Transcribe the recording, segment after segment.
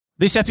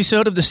This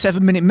episode of the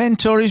 7 Minute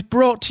Mentor is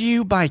brought to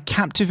you by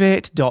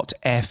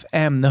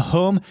Captivate.fm, the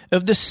home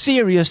of the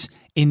serious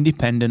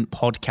independent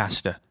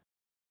podcaster.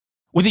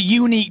 With a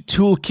unique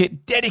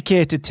toolkit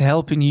dedicated to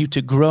helping you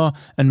to grow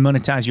and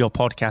monetize your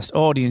podcast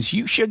audience,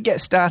 you should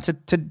get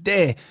started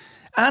today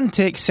and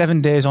take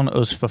 7 days on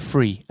us for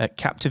free at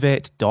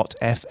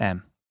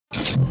Captivate.fm.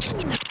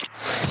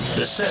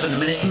 The 7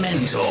 Minute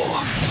Mentor.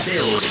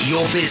 Build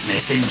your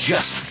business in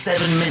just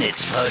 7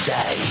 minutes per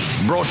day.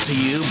 Brought to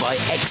you by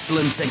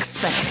Excellence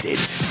Expected,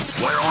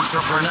 where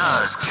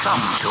entrepreneurs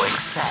come to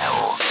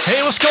excel.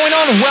 Hey, what's going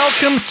on?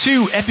 Welcome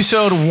to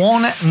episode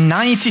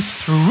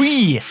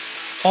 193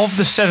 of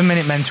the 7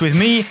 Minute Mentor with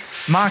me,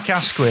 Mark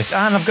Asquith.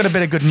 And I've got a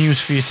bit of good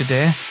news for you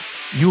today.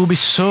 You will be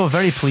so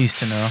very pleased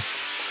to know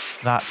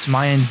that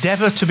my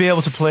endeavour to be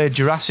able to play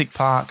Jurassic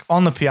Park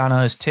on the piano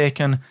has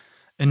taken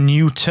a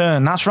new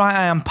turn. That's right,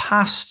 I am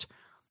past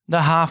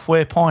the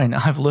halfway point.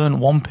 I've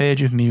learned 1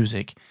 page of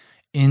music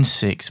in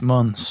 6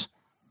 months.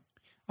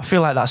 I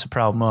feel like that's a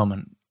proud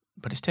moment,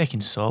 but it's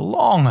taking so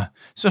long.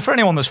 So for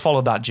anyone that's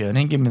followed that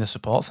journey and given me the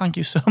support, thank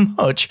you so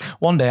much.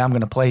 One day I'm going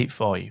to play it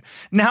for you.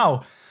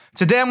 Now,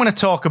 today I'm going to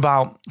talk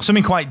about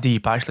something quite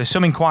deep, actually,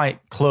 something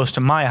quite close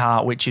to my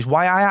heart, which is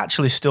why I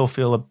actually still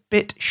feel a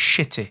bit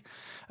shitty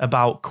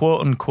about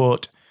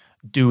quote-unquote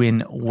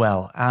doing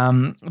well.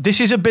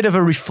 This is a bit of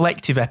a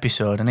reflective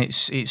episode, and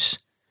it's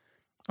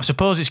I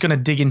suppose it's going to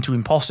dig into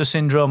imposter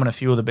syndrome and a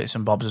few other bits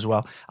and bobs as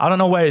well. I don't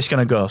know where it's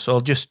going to go,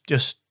 so just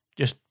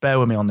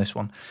bear with me on this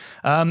one.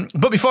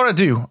 But before I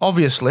do,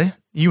 obviously,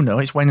 you know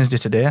it's Wednesday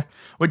today,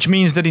 which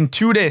means that in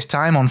 2 days'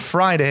 time, on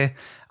Friday,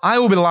 I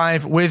will be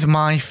live with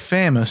my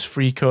famous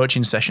free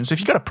coaching session. So if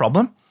you've got a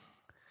problem,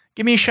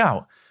 give me a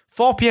shout.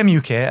 4 p.m.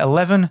 UK,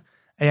 11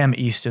 a.m.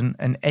 Eastern,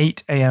 and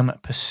 8 a.m.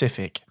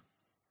 Pacific.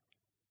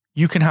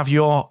 You can have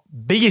your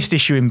biggest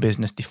issue in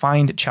business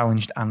defined,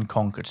 challenged, and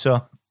conquered.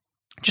 So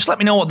just let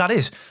me know what that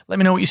is. Let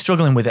me know what you're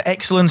struggling with at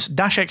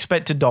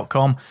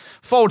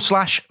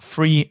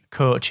excellence-expected.com/free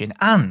coaching.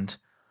 And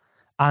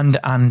a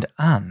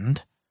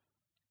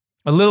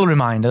little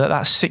reminder that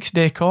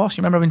 6-day course,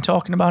 you remember I've been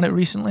talking about it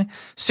recently?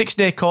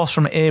 6-day course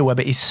from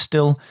Aweber is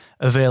still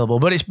available,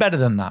 but it's better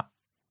than that.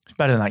 It's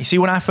better than that. You see,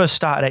 when I first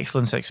started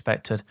Excellence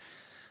Expected,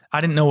 I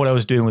didn't know what I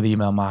was doing with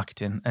email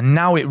marketing, and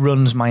now it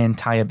runs my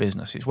entire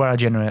business. It's where I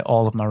generate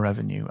all of my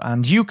revenue,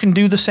 and you can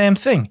do the same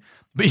thing,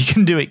 but you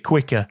can do it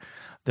quicker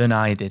than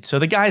I did. So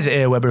the guys at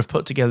Aweber have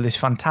put together this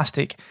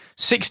fantastic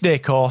 6-day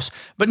course,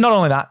 but not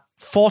only that,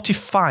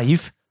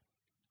 45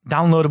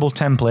 downloadable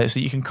templates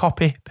that you can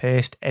copy,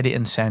 paste, edit,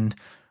 and send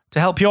to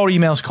help your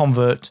emails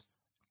convert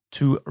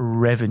to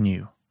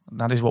revenue.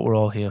 That is what we're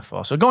all here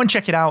for. So go and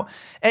check it out,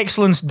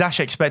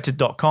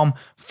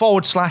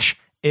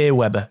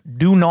 excellence-expected.com/Aweber.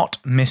 Do not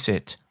miss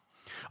it.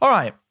 All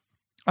right.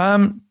 I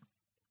don't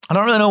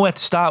really know where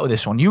to start with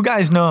this one. You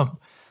guys know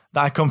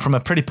that I come from a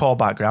pretty poor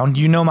background.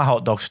 You know my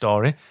hot dog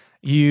story.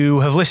 You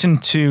have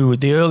listened to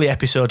the early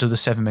episodes of the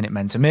 7 Minute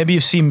Mentor. Maybe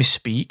you've seen me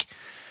speak.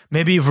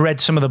 Maybe you've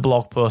read some of the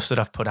blog posts that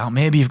I've put out.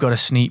 Maybe you've got a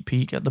sneak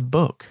peek at the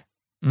book.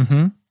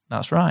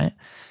 That's right.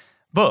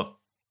 But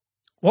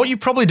what you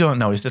probably don't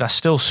know is that I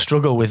still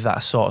struggle with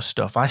that sort of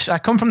stuff. I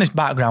come from this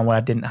background where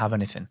I didn't have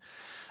anything.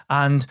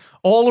 And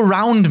all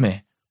around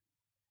me,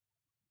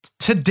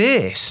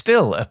 today,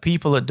 still are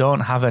people that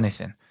don't have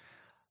anything.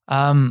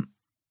 And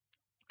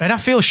I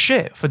feel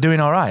shit for doing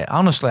all right.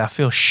 Honestly, I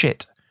feel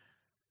shit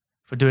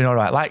for doing all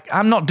right. Like,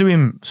 I'm not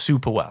doing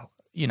super well.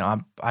 You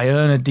know, I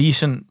earn a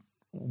decent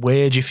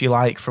wage, if you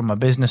like, from my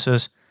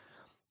businesses.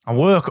 I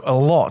work a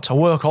lot. I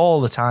work all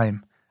the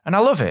time. And I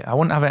love it. I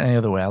wouldn't have it any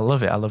other way. I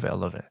love it. I love it. I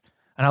love it.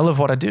 And I love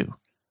what I do.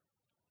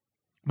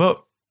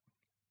 But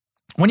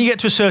when you get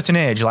to a certain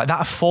age, like,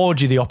 that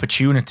affords you the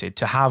opportunity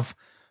to have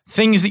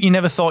things that you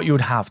never thought you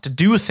would have, to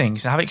do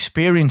things, to have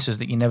experiences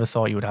that you never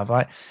thought you would have.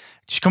 Like,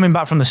 just coming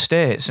back from the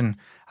States and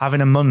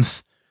having a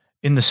month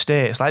in the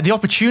States, like, the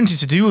opportunity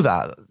to do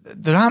that,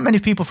 there aren't many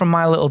people from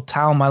my little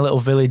town, my little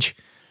village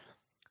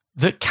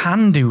that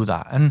can do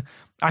that. And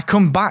I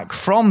come back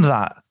from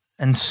that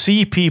and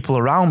see people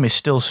around me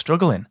still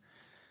struggling,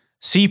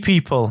 see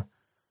people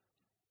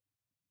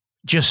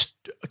just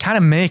kind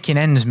of making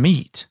ends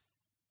meet.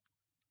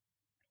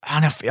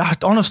 And I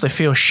honestly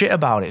feel shit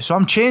about it. So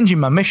I'm changing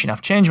my mission.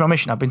 I've changed my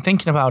mission. I've been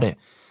thinking about it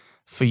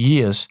for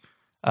years.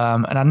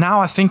 And now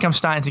I think I'm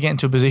starting to get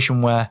into a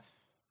position where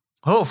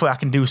hopefully I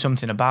can do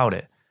something about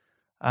it.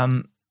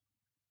 I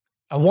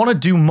want to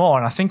do more,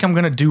 and I think I'm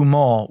going to do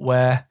more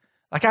where,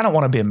 like, I don't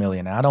want to be a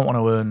millionaire. I don't want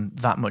to earn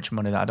that much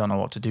money that I don't know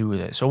what to do with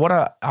it. So what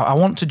I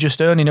want to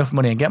just earn enough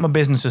money and get my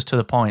businesses to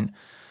the point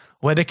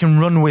where they can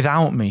run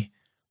without me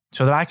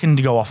so that I can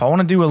go off. I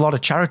want to do a lot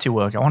of charity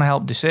work. I want to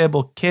help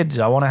disabled kids.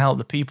 I want to help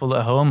the people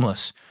that are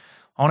homeless.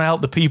 I want to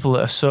help the people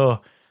that are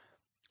so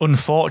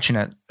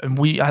unfortunate. And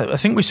I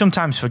think we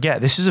sometimes forget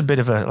this is a bit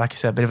of a, like I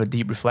said, a bit of a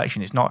deep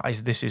reflection.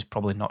 This is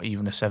probably not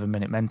even a 7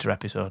 Minute Mentor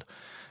episode.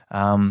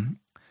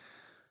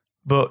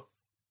 But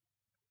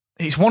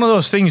it's one of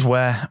those things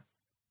where,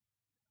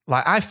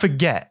 like, I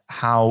forget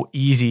how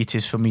easy it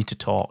is for me to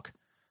talk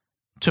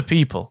to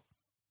people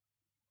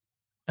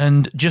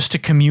and just to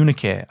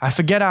communicate. I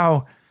forget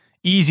how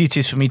easy it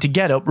is for me to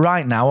get up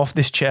right now off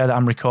this chair that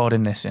I'm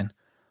recording this in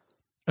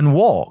and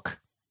walk.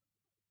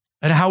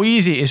 And how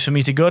easy it is for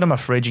me to go to my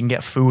fridge and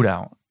get food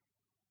out.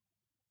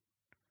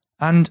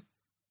 And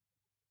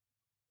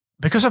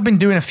because I've been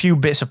doing a few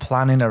bits of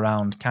planning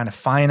around kind of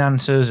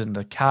finances and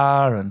the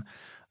car and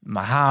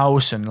my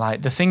house and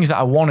like the things that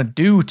I want to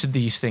do to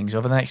these things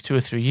over the next 2 or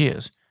 3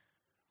 years,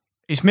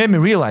 it's made me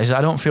realize that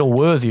I don't feel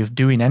worthy of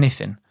doing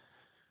anything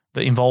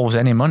that involves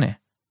any money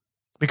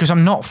because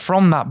I'm not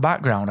from that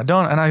background. And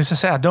as I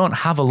say, I don't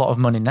have a lot of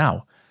money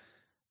now,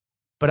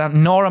 but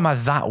nor am I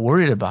that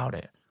worried about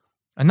it.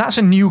 And that's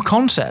a new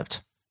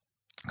concept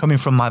coming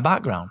from my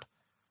background.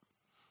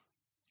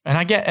 And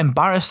I get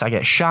embarrassed, I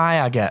get shy,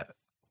 I get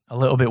a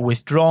little bit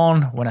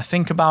withdrawn when I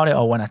think about it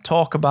or when I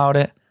talk about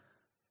it.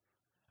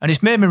 And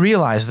it's made me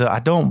realize that I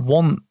don't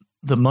want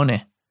the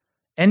money.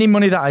 Any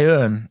money that I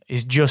earn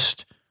is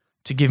just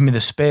to give me the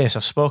space.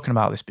 I've spoken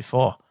about this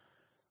before.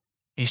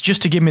 It's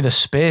just to give me the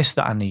space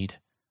that I need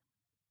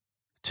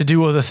to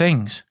do other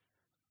things.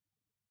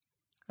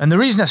 And the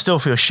reason I still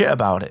feel shit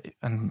about it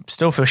and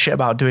still feel shit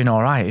about doing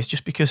all right is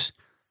just because,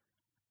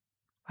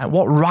 like,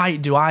 what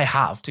right do I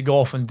have to go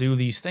off and do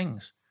these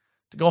things?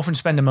 To go off and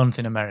spend a month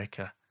in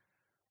America?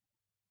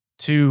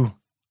 To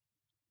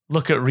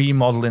look at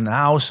remodeling the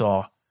house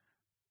or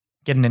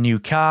getting a new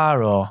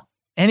car or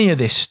any of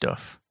this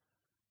stuff?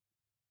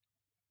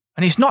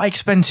 And it's not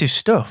expensive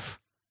stuff.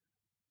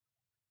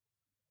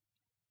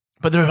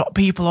 But there are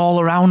people all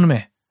around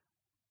me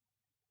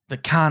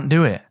that can't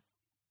do it.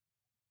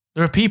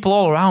 There are people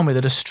all around me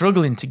that are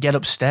struggling to get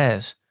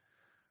upstairs.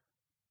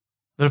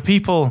 There are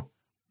people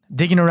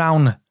digging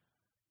around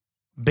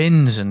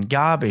bins and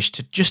garbage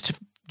to just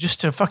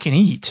to fucking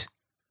eat.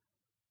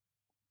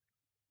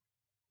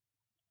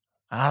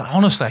 And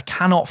honestly, I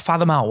cannot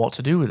fathom out what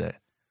to do with it.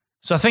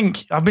 So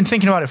I've been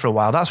thinking about it for a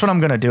while. That's what I'm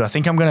going to do.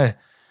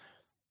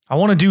 I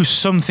want to do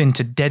something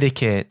to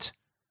dedicate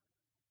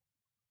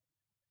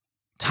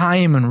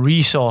time and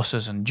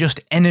resources and just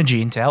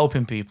energy into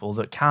helping people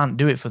that can't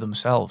do it for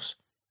themselves.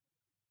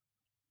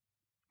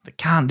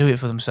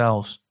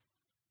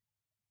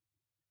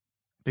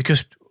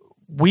 Because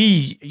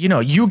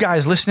you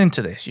guys listening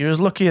to this, you're as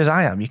lucky as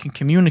I am. You can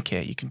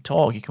communicate, you can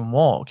talk, you can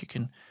walk, you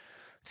can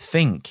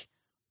think.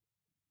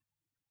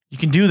 You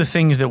can do the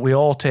things that we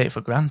all take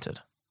for granted.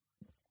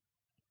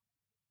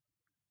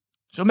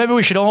 So maybe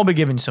we should all be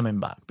giving something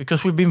back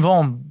because we've been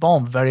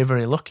born very,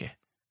 very lucky.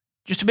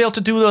 Just to be able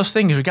to do those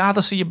things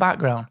regardless of your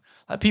background.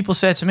 Like people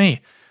say to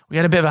me, we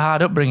had a bit of a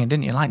hard upbringing,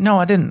 didn't you? Like, no,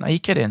 I didn't. Are you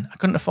kidding? I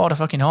couldn't afford a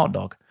fucking hot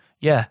dog.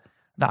 Yeah,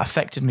 that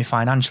affected me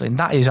financially.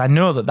 And I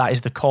know that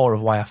is the core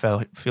of why I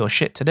feel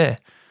shit today.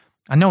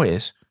 I know it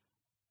is.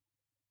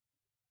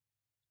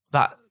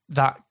 That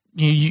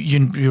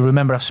you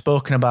remember I've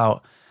spoken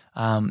about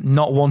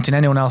not wanting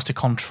anyone else to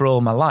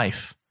control my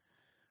life.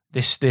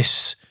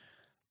 This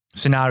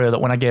scenario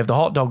that when I gave the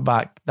hot dog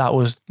back, that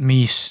was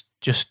me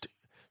just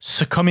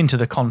succumbing to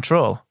the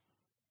control.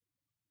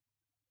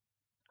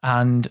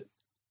 And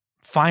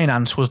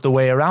finance was the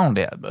way around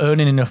it.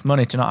 Earning enough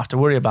money to not have to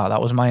worry about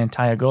that was my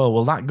entire goal.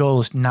 Well, that goal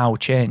has now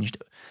changed.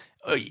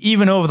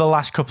 Even over the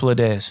last couple of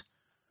days,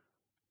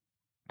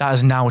 that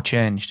has now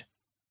changed.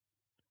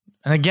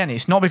 And again,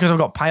 it's not because I've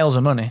got piles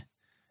of money.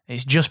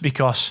 It's just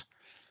because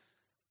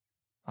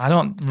I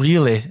don't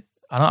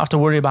have to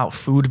worry about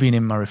food being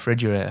in my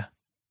refrigerator.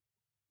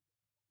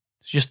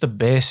 It's just the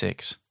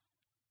basics,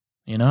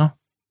 you know?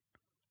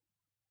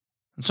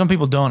 And some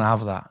people don't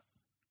have that.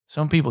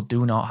 Some people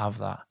do not have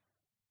that.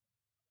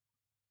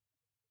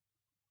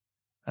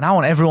 And I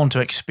want everyone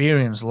to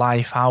experience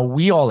life how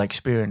we all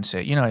experience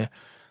it. You know,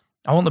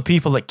 I want the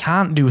people that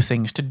can't do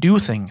things to do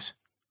things.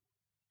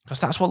 Because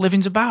that's what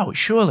living's about,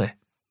 surely.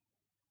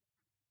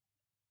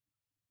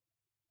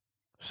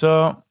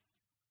 So,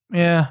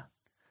 yeah,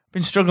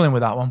 been struggling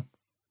with that one.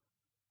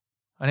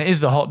 And it is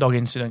the hot dog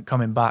incident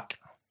coming back.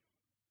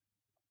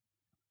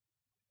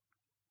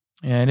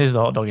 Yeah, it is the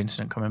hot dog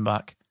incident coming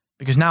back.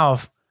 Because now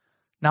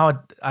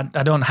I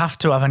don't have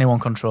to have anyone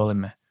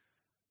controlling me.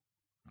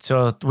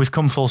 So we've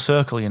come full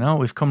circle, you know.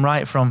 We've come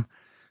right from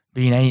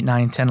being 8,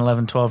 9, 10,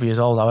 11, 12 years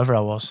old, however I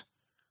was.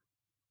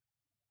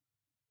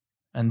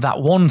 And that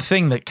one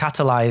thing that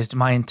catalyzed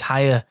my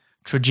entire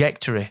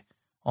trajectory,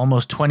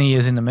 almost 20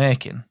 years in the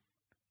making,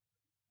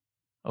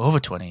 over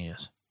 20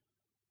 years,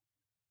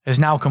 has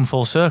now come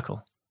full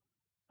circle.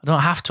 I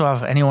don't have to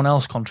have anyone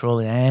else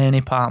controlling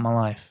any part of my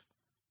life.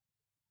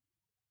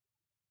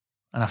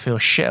 And I feel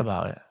shit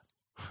about it.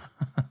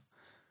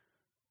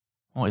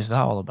 What is that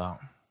all about?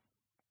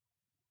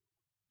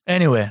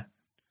 Anyway,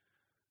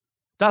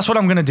 that's what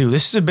I'm going to do.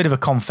 This is a bit of a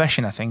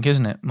confession, I think,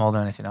 isn't it? More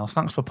than anything else.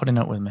 Thanks for putting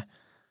up with me.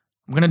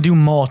 I'm going to do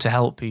more to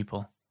help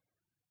people.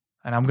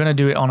 And I'm going to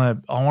do it I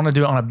want to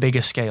do it on a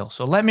bigger scale.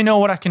 So let me know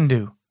what I can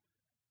do.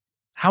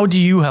 How do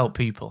you help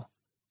people?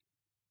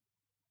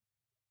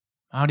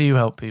 How do you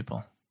help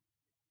people?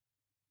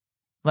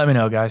 Let me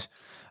know, guys.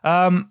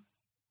 I'm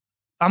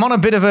on a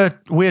bit of a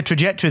weird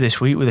trajectory this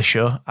week with the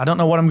show. I don't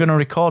know what I'm going to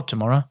record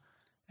tomorrow.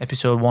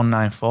 Episode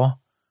 194.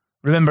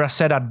 Remember I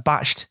said I'd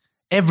batched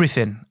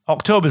everything.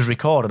 October's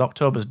recorded,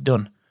 October's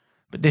done.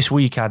 But this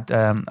week I'd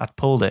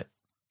pulled it.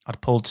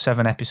 I'd pulled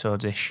 7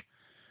 episodes-ish,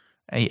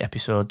 8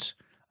 episodes,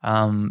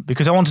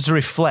 because I wanted to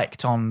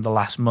reflect on the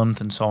last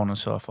month and so on and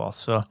so forth.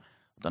 So I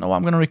don't know what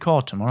I'm going to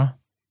record tomorrow.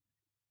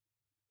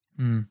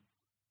 Who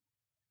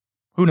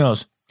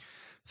knows?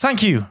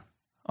 Thank you.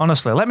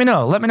 Honestly, let me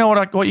know. Let me know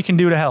what you can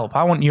do to help.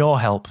 I want your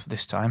help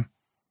this time,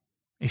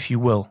 if you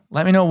will.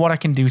 Let me know what I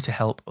can do to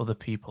help other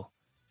people.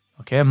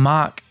 Okay,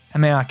 Mark,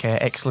 M-A-R-K,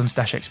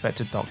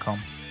 excellence-expected.com.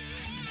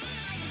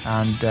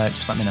 And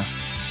just let me know.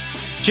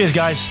 Cheers,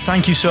 guys.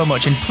 Thank you so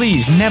much. And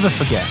please never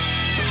forget,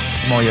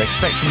 the more you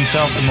expect from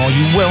yourself, the more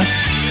you will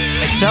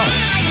excel.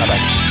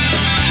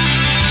 Bye-bye.